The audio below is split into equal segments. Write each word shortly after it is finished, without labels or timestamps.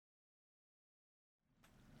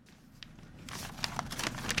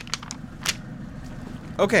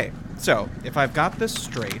Okay, so if I've got this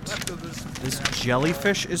straight, this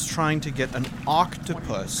jellyfish is trying to get an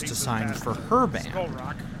octopus to sign for her band.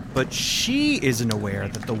 But she isn't aware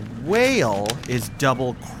that the whale is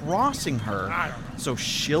double-crossing her, so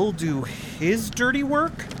she'll do his dirty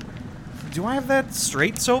work? Do I have that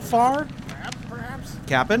straight so far? Perhaps.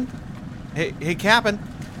 Cap'n? Hey, Cap'n.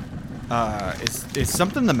 Is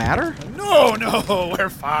something the matter? No, we're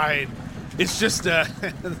fine. It's just,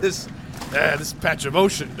 this patch of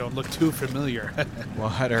ocean don't look too familiar.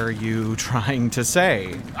 What are you trying to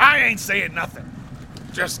say? I ain't saying nothing.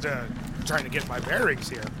 Just, trying to get my bearings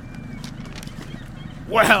here.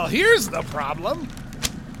 Well, here's the problem.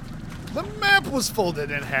 The map was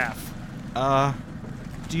folded in half.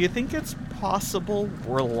 Do you think it's possible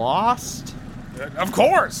we're lost? Of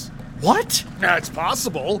course. What? It's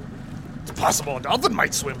possible. It's possible a dolphin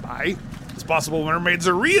might swim by. It's possible mermaids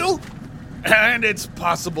are real. And it's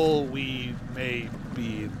possible we may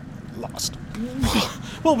be lost.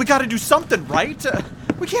 Well, we gotta do something, right?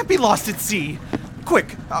 We can't be lost at sea.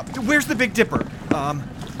 Quick, where's the Big Dipper?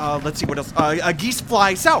 Let's see, what else? Geese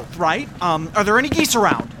fly south, right? Are there any geese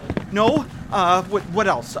around? No? What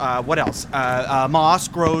else? Moss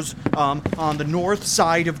grows, on the north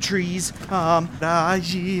side of trees.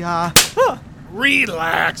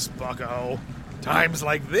 Relax, bucko. Times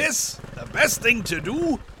like this, the best thing to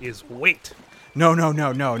do is wait.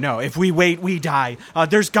 No. If we wait, we die.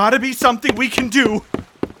 There's gotta be something we can do.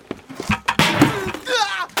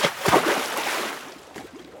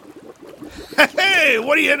 Hey,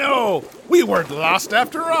 what do you know? We weren't lost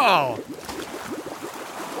after all.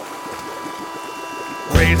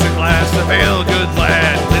 Raise a glass of ale, good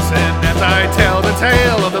lad. Listen as I tell the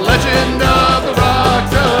tale of the legend of the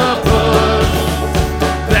Rawktapus.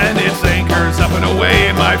 Then its anchors up and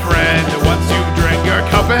away, my friend. Once you've drank your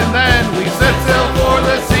cup and then we set sail for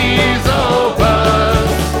the seas opus.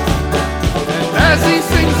 And as he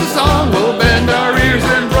sings the song, we'll bend our ears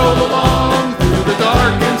and roll along through the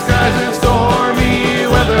darkened skies and stormy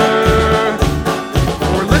weather.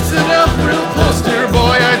 Or listen up real close, dear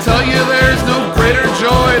boy, I tell you there's no greater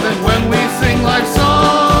joy than when we sing life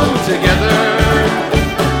song together.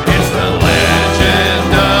 It's the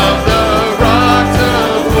legend of the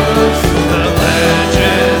Rawktapus, the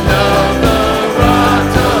legend of the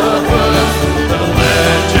Rawktapus, the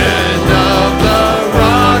legend of the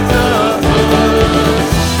Rawktapus.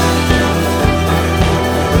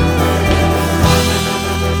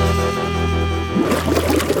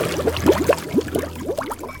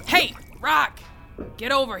 Hey, Rock!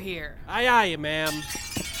 Get over here. Aye, ma'am.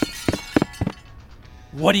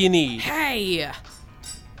 What do you need? Hey!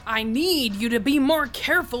 I need you to be more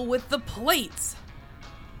careful with the plates.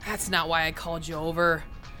 That's not why I called you over.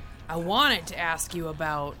 I wanted to ask you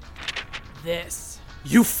about this.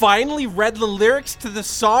 You finally read the lyrics to the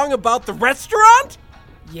song about the restaurant?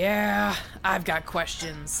 Yeah, I've got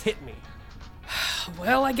questions. Hit me.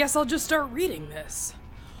 Well, I guess I'll just start reading this.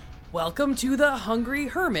 Welcome to the Hungry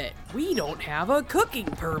Hermit. We don't have a cooking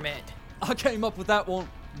permit. I came up with that one.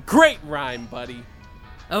 Great rhyme, buddy.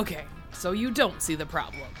 Okay, so you don't see the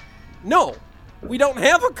problem. No, we don't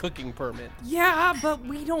have a cooking permit. Yeah, but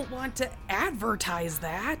we don't want to advertise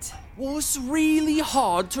that. Well, it's really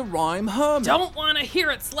hard to rhyme hermit. Don't want to hear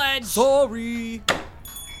it, Sledge. Sorry.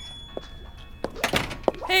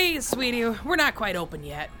 Hey, sweetie, we're not quite open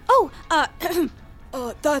yet. Oh,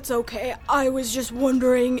 that's okay. I was just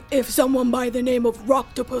wondering if someone by the name of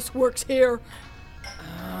Rawktapus works here.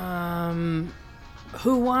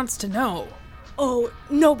 Who wants to know? Oh,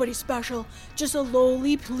 nobody special. Just a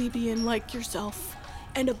lowly plebeian like yourself.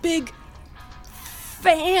 And a big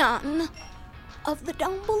fan of the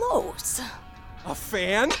down belows. A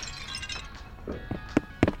fan?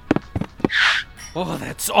 Oh,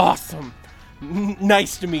 that's awesome.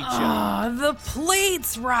 Nice to meet you. Ah, the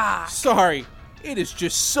plates, Rock. Sorry, it is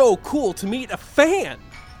just so cool to meet a fan.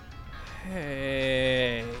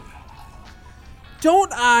 Hey.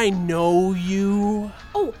 Don't I know you?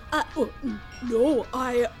 No,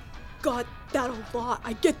 I got that a lot.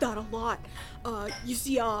 I get that a lot. You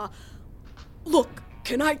see, look,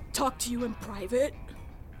 can I talk to you in private?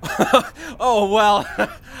 Oh, well,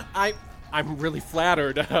 I'm really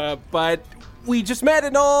flattered, but we just met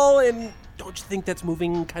and all, and don't you think that's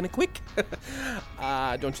moving kind of quick?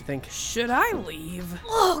 Don't you think? Should I leave?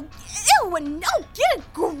 Oh, ew, no, get a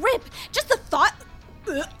grip. Just the thought.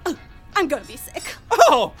 I'm gonna be sick.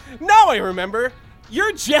 Oh, now I remember.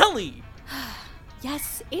 You're Jelli.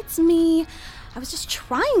 Yes, it's me. I was just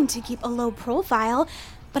trying to keep a low profile,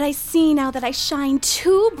 but I see now that I shine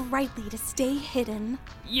too brightly to stay hidden.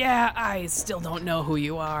 Yeah, I still don't know who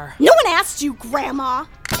you are. No one asked you, Grandma.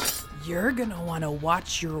 You're gonna want to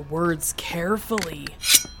watch your words carefully,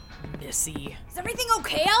 Missy. Is everything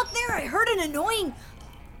okay out there? I heard an annoying...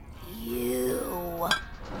 You.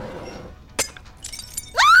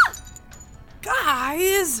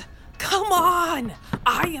 Guys, come on!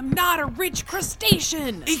 I am not a rich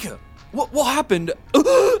crustacean! Ika, what happened?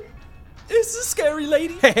 Is the scary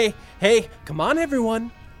lady? Hey, come on,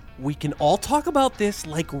 everyone. We can all talk about this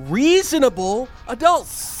like reasonable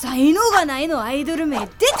adults. 才能がないのアイドル名出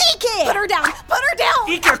ていけ Put her down! Put her down!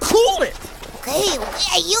 Ika, cool it! Okay,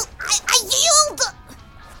 I yield!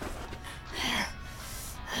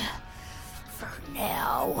 For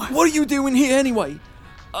now. What are you doing here anyway?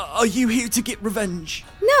 Are you here to get revenge?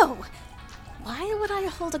 No. Why would I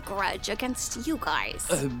hold a grudge against you guys?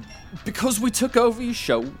 Because we took over your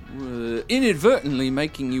show, inadvertently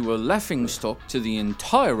making you a laughingstock to the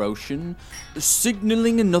entire ocean,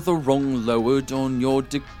 signaling another rung lowered on your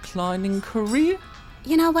declining career?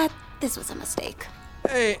 You know what? This was a mistake.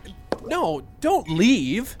 Hey, no, don't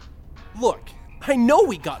leave. Look, I know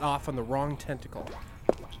we got off on the wrong tentacle.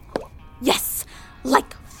 Yes,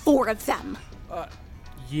 like 4 of them.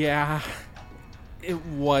 Yeah, it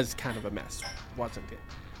was kind of a mess, wasn't it?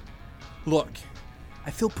 Look,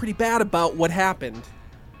 I feel pretty bad about what happened.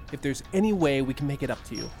 If there's any way we can make it up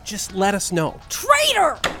to you, just let us know.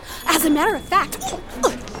 Traitor! As a matter of fact,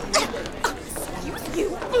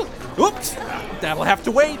 You. Oops, that'll have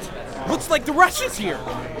to wait. Looks like the rush is here.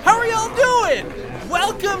 How are y'all doing?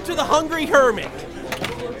 Welcome to the Hungry Hermit.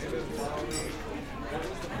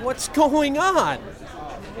 What's going on?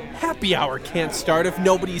 Happy hour can't start if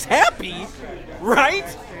nobody's happy, right?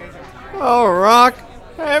 Oh, Rock,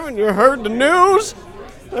 haven't you heard the news?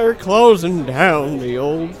 They're closing down the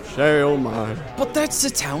old shale mine. But that's the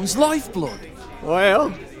town's lifeblood.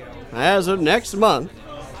 Well, as of next month,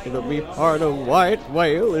 it'll be part of White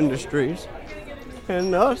Whale Industries.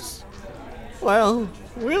 And us, well,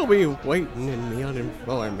 we'll be waiting in the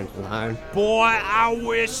unemployment line. Boy, I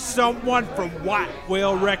wish someone from White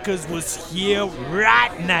Whale Records was here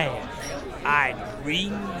right now. I'd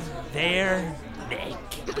wring their neck.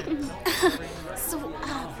 so,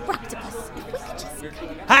 Rawktapus, if we could just...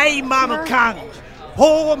 Hey, Mama Kong,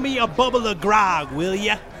 pour me a bubble of grog, will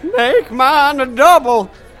ya? Make mine a double.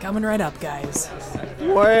 Coming right up, guys.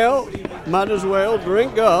 Well, might as well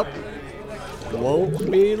drink up. Won't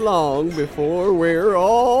be long before we're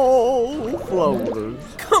all floaters.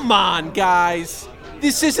 Come on, guys.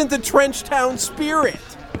 This isn't the Trenchtown spirit.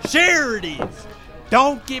 Sure it is.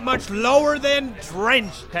 Don't get much lower than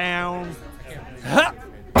Trenchtown. Huh?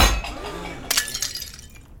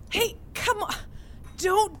 Hey, come on!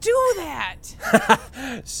 Don't do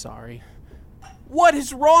that! Sorry. What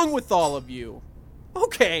is wrong with all of you?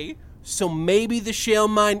 Okay, so maybe the shale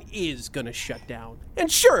mine is gonna shut down. And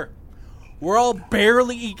sure, we're all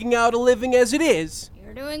barely eking out a living as it is.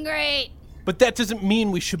 You're doing great. But that doesn't mean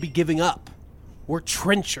we should be giving up. We're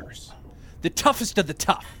trenchers. The toughest of the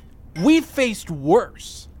tough. We've faced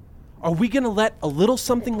worse. Are we gonna let a little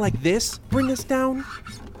something like this bring us down?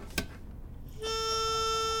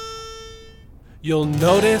 You'll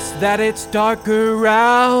notice that it's darker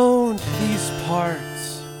around these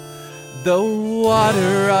parts. The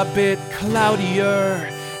water a bit cloudier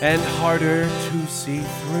and harder to see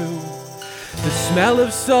through. The smell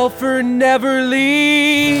of sulfur never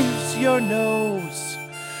leaves your nose.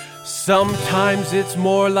 Sometimes it's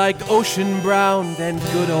more like ocean brown than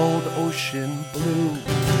good old ocean blue.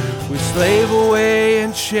 We slave away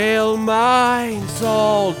in shale mines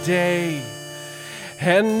all day.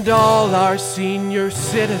 And all our senior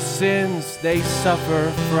citizens, they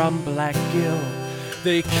suffer from black gill.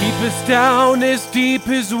 They keep us down as deep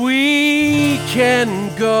as we can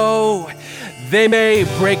go. They may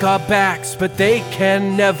break our backs, but they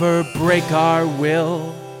can never break our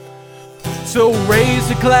will. So raise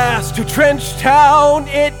a glass to Trenchtown.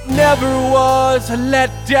 It never was a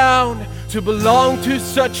letdown to belong to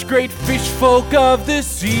such great fish folk of the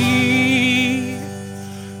sea.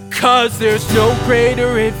 'Cause there's no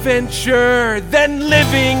greater adventure than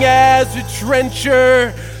living as a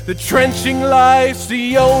trencher. The trenching life's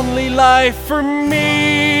the only life for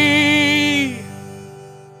me.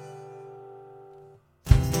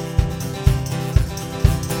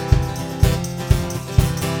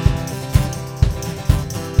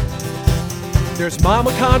 There's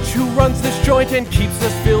Mama Conch who runs this joint and keeps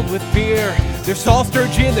us filled with beer. There's Saul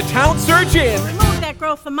Sturgeon, the town surgeon. Removed that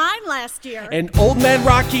growth of mine last year. And Old Man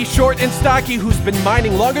Rocky, short and stocky, who's been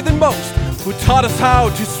mining longer than most, who taught us how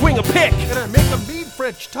to swing a pick. Gonna make a mean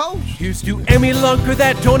French toast. Here's to Emmy Lunker,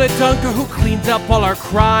 that donut dunker who cleans up all our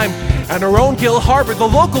crime. And our own Gil Harbor, the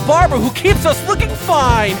local barber who keeps us looking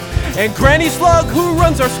fine. And Granny Slug, who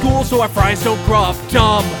runs our school so our fries don't grow up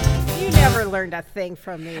dumb. You never learned a thing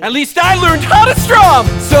from me. At least I learned how to strum!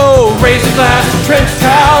 So, raise a glass to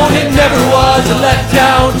Trenchtown. It never was a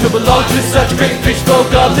letdown to belong to such great fish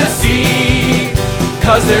folk of the sea.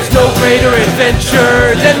 Cause there's no greater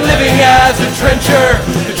adventure than living as a trencher.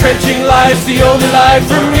 The trenching life's the only life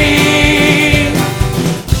for me.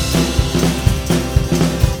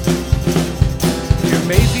 Your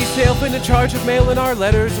Maisie Sailfin in charge of mailing our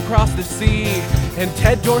letters across the sea. And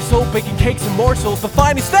Ted Dorsal baking cakes and morsels, the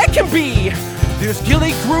finest that can be. There's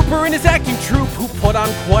Gilly Grouper and his acting troupe who put on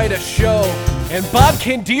quite a show. And Bob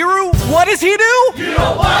Candiru, what does he do? You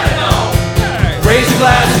don't want to know! Raise a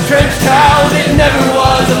glass to Trenchtown, it never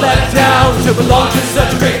was a letdown to belong to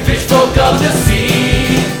such great fish folk of the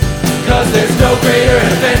sea. Cause there's no greater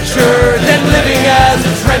adventure than living as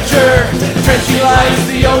a trencher. Trenching life's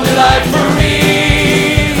the only life for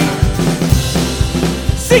me.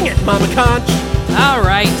 Sing it, Mama Conch.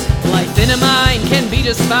 Alright, life in a mine can be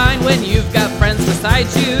just fine when you've got friends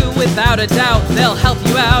beside you. Without a doubt, they'll help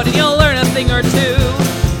you out and you'll learn a thing or two.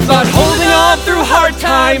 But holding on through hard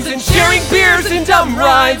times and sharing beers and dumb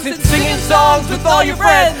rhymes and singing songs with all your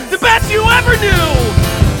friends, the best you ever knew!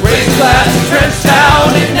 Raise a glass to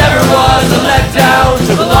Trenchtown, it never was a letdown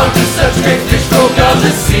to belong to such great fish folk of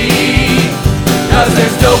the sea. Cause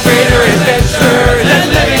there's no greater adventure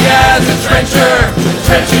than living as a trencher.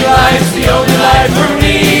 Trenching life's the only life for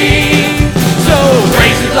me. So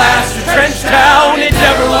raise a glass to Trenchtown, it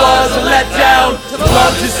never was a letdown to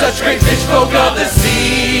belong to such great fish folk of the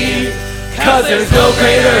sea. Cause there's no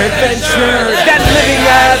greater adventure than living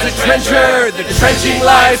as a trencher. The trenching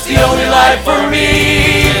life's the only life for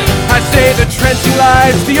me. I say the trenching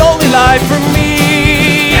life's the only life for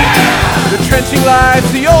me. The trenching life's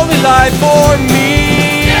the only life for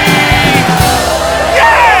me.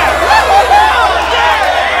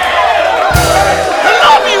 I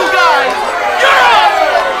love you guys! You're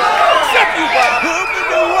awesome! Except you, Bob.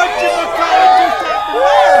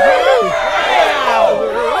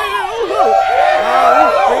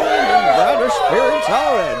 Brighter spirits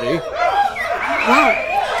already. Wow,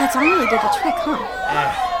 that song really did the trick,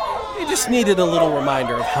 huh? They just needed a little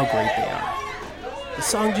reminder of how great they are. The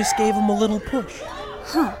song just gave them a little push.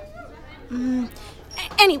 Huh.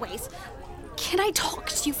 Anyways, can I talk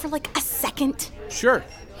to you for like a second? Sure.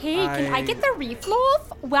 Hey, can I get the reef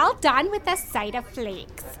loaf? Well done with a side of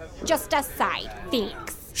flakes. Just a side,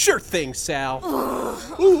 thanks. Sure thing, Sal.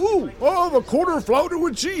 Ooh, the quarter flounder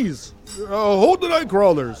with cheese. Hold the night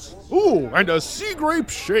crawlers. Ooh, and a sea grape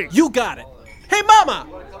shake. You got it. Hey, Mama,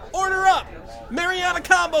 order up. Mariana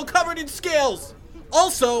combo covered in scales.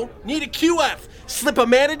 Also, need a QF. Slip a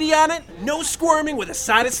manatee on it, no squirming with a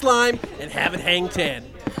side of slime, and have it hang 10.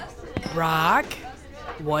 Rock,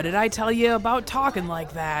 what did I tell you about talking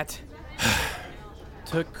like that?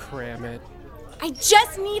 To cram it. I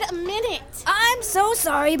just need a minute. I'm so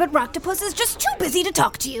sorry, but Rawktapus is just too busy to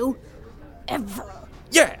talk to you. Ever.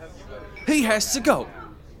 Yeah, he has to go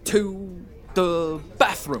to the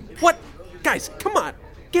bathroom. What? Guys, come on.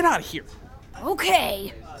 Get out of here.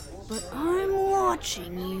 Okay, but I'm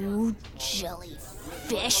watching you,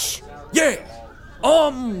 jellyfish. Yeah,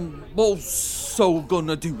 I'm also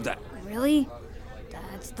gonna do that. Really?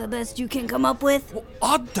 That's the best you can come up with? Well,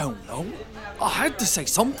 I don't know. I had to say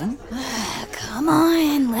something. Come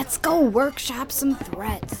on, let's go workshop some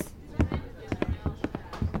threats.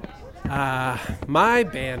 My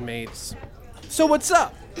bandmates. So what's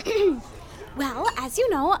up? Well, as you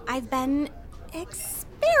know, I've been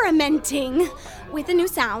experimenting with a new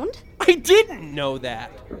sound. I didn't know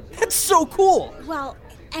that. That's so cool. Well,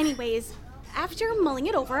 anyways, after mulling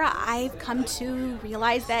it over, I've come to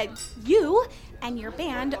realize that you and your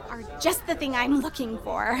band are just the thing I'm looking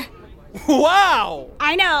for. Wow!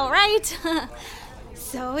 I know, right?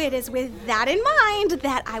 So it is with that in mind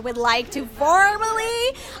that I would like to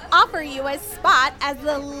formally offer you a spot as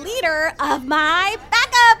the leader of my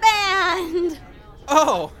backup band.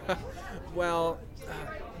 Oh, well,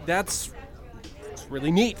 that's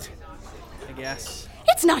really neat, I guess.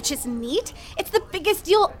 It's not just neat, it's the biggest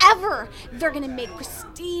deal ever. They're gonna make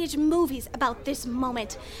prestige movies about this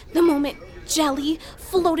moment. The moment Jelli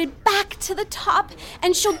floated back to the top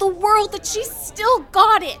and showed the world that she still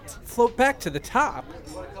got it. Float back to the top?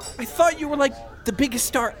 I thought you were like the biggest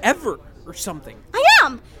star ever or something. I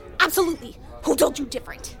am! Absolutely. Who told you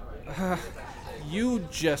different? You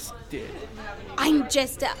just did. I'm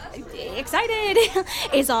just excited,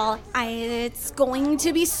 is all. It's going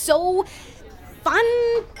to be so fun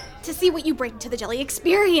to see what you bring to the Jelli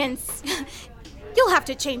experience. You'll have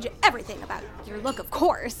to change everything about your look, of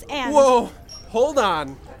course, and... Whoa, hold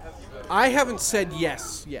on. I haven't said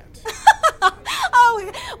yes yet.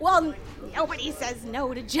 Oh, well, nobody says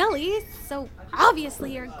no to Jelli, so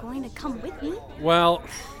obviously you're going to come with me. Well,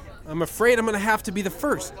 I'm afraid I'm going to have to be the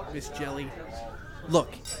first, Miss Jelli.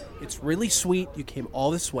 Look, it's really sweet you came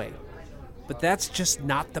all this way, but that's just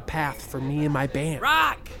not the path for me and my band.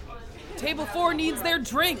 Rock! Table 4 needs their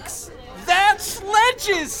drinks. That's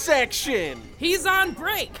Sledge's section! He's on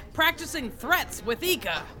break, practicing threats with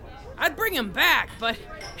Ika. I'd bring him back, but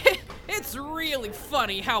it's really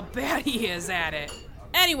funny how bad he is at it.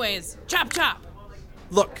 Anyways, chop chop.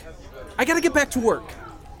 Look, I gotta get back to work.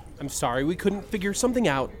 I'm sorry we couldn't figure something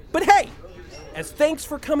out, but hey, as thanks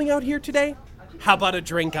for coming out here today, how about a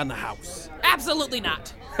drink on the house? Absolutely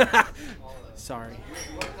not. Sorry.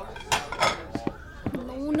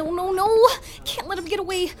 No. Can't let him get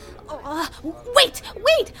away. Wait.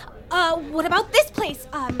 What about this place?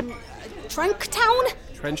 Trenchtown?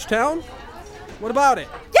 Trenchtown? What about it?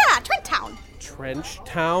 Yeah, Trenchtown.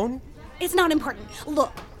 Trenchtown? It's not important.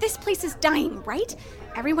 Look, this place is dying, right?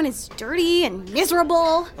 Everyone is dirty and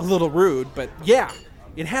miserable. A little rude, but yeah,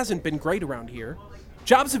 it hasn't been great around here.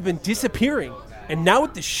 Jobs have been disappearing, and now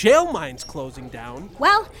with the shale mines closing down...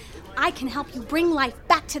 Well, I can help you bring life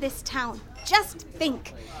back to this town. Just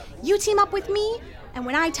think. You team up with me, and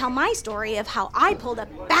when I tell my story of how I pulled a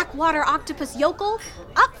backwater octopus yokel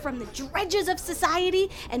up from the dredges of society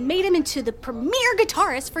and made him into the premier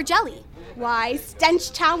guitarist for Jelli, why,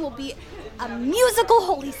 Trenchtown will be a musical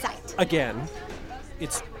holy sight. Again,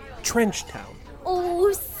 it's Trenchtown.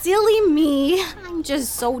 Oh, silly me. I'm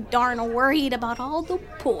just so darn worried about all the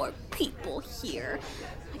poor people here.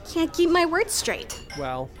 I can't keep my words straight.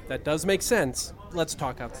 Well, that does make sense. Let's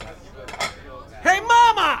talk outside. Hey,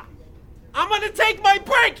 Mama! I'm gonna take my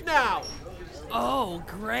break now! Oh,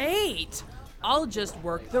 great. I'll just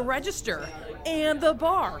work the register, and the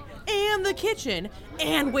bar, and the kitchen,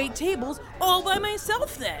 and wait tables all by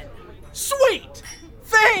myself then. Sweet!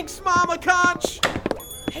 Thanks, Mama Conch!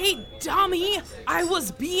 Hey, dummy, I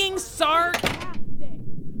was being sarcastic.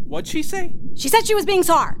 What'd she say? She said she was being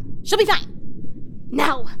sar. She'll be fine.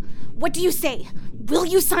 Now, what do you say? Will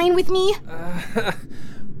you sign with me?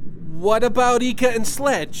 What about Ika and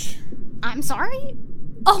Sledge? I'm sorry?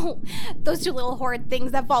 Oh, those two little horrid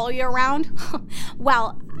things that follow you around?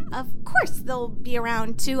 Well, of course they'll be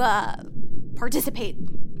around to, participate.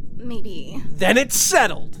 Maybe. Then it's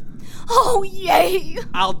settled. Oh, yay!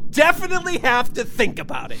 I'll definitely have to think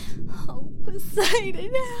about it. Oh,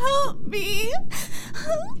 Poseidon, help me.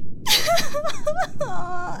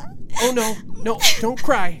 Oh, no, don't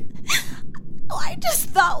cry. I just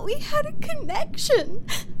thought we had a connection.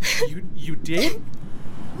 You did?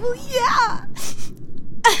 Well, yeah.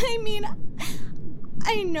 I mean,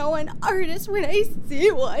 I know an artist when I see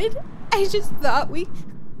one. I just thought we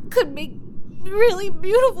could make really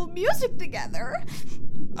beautiful music together.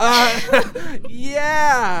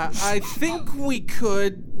 Yeah, I think we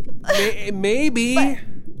could. Maybe. But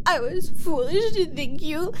I was foolish to think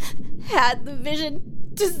you had the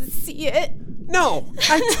vision to see it. No,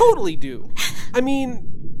 I totally do. I mean,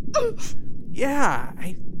 yeah,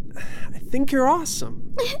 I think you're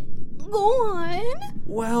awesome. Go on.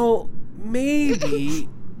 Well, maybe...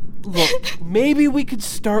 Look, maybe we could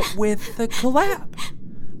start with a collab.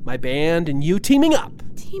 My band and you teaming up.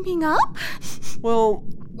 Teaming up? Well,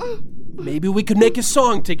 maybe we could make a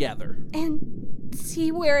song together. And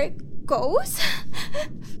see where it goes?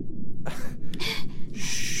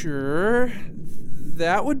 Sure.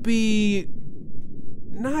 That would be...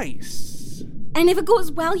 nice. And if it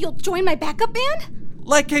goes well, you'll join my backup band?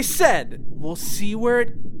 Like I said, we'll see where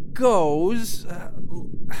it goes.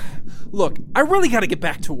 Look, I really gotta get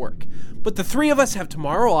back to work. But the three of us have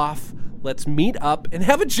tomorrow off. Let's meet up and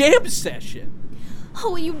have a jam session.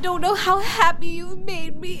 Oh, you don't know how happy you've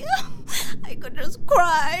made me. I could just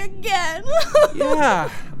cry again. Yeah,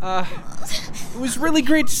 it was really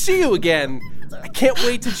great to see you again. I can't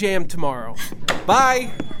wait to jam tomorrow.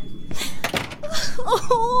 Bye.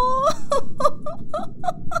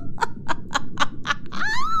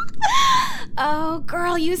 Oh,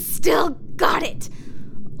 girl, you still got it.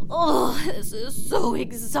 Oh, this is so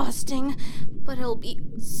exhausting. But it'll be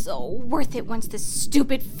so worth it once this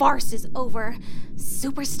stupid farce is over.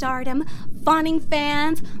 Superstardom, fawning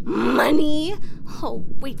fans, money. Oh,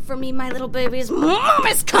 wait for me, my little babies. Mom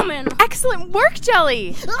is coming! Excellent work,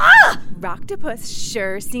 Jelli! Ah! Rawktapus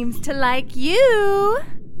sure seems to like you.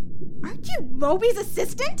 Aren't you Moby's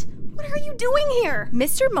assistant? What are you doing here?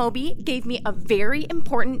 Mr. Moby gave me a very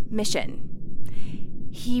important mission.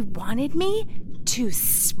 He wanted me to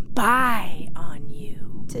spy on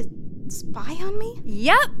you. To spy on me?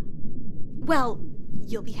 Yep. Well,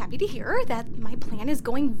 you'll be happy to hear that my plan is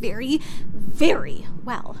going very, very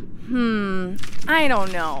well. I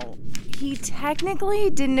don't know. He technically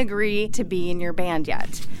didn't agree to be in your band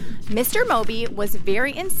yet. Mr. Moby was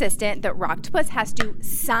very insistent that Rawktapus has to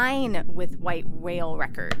sign with White Whale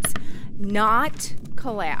Records, not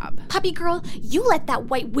collab. Puppy girl, you let that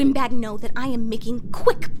white windbag know that I am making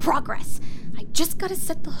quick progress. I just gotta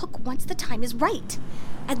set the hook once the time is right.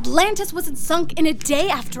 Atlantis wasn't sunk in a day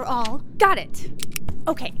after all. Got it.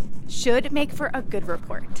 Okay, should make for a good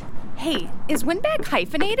report. Hey, is windbag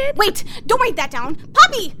hyphenated? Wait, don't write that down.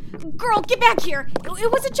 Puppy! Girl, get back here.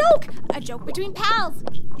 It was a joke. A joke between pals.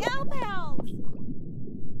 Gal pals.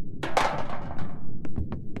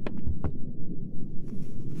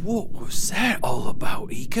 What was that all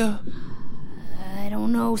about, Ika? I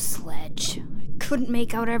don't know, Sledge. I couldn't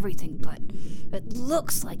make out everything, but it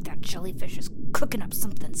looks like that jellyfish is cooking up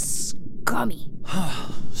something scummy.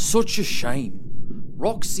 Such a shame.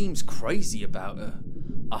 Rock seems crazy about her.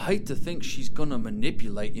 I hate to think she's gonna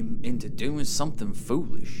manipulate him into doing something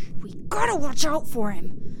foolish. We gotta watch out for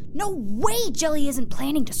him. No way Jelly isn't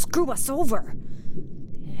planning to screw us over.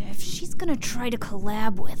 If she's gonna try to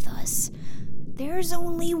collab with us, there's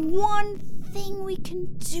only one thing we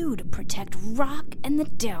can do to protect Rock and the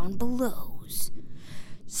down belows.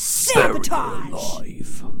 Sabotage!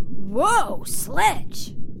 Alive. Whoa,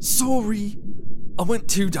 Sledge! Sorry, I went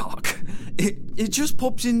too dark. It just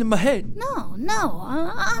pops into my head. No,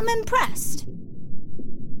 I'm impressed.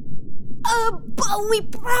 But we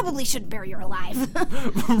probably shouldn't bury her alive.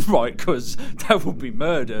 Right, because that would be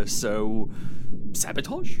murder, so...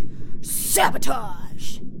 Sabotage?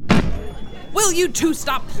 Sabotage! Will you two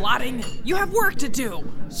stop plotting? You have work to do.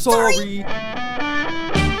 Sorry.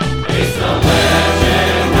 It's the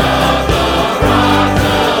legend of the Rawktapus.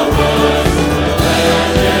 The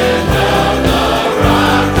legend of the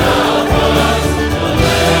Rawktapus. The legend of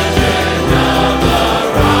the Rawktapus.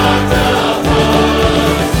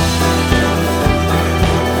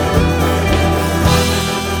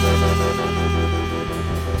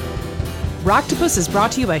 Rawktapus is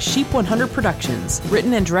brought to you by Sheep 100 Productions.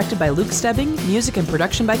 Written and directed by Luke Stebbing, music and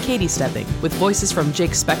production by Katie Stebbing, with voices from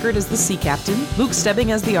Jake Speckert as the sea captain, Luke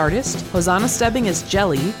Stebbing as the artist, Hosanna Stebbing as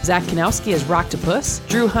Jelli, Zach Kanowski as Rawktapus,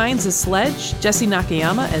 Drew Hines as Sledge, Jesse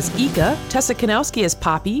Nakayama as Ika, Tessa Kanowski as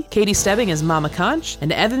Poppy, Katie Stebbing as Mama Conch,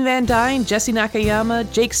 and Evan Van Dyne, Jesse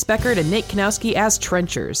Nakayama, Jake Speckert, and Nate Kanowski as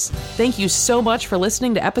Trenchers. Thank you so much for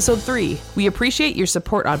listening to episode 3. We appreciate your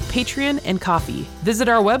support on Patreon and Ko-fi. Visit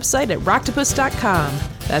our website at Rawktapus.com.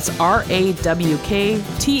 That's RAWKTAPUS.com.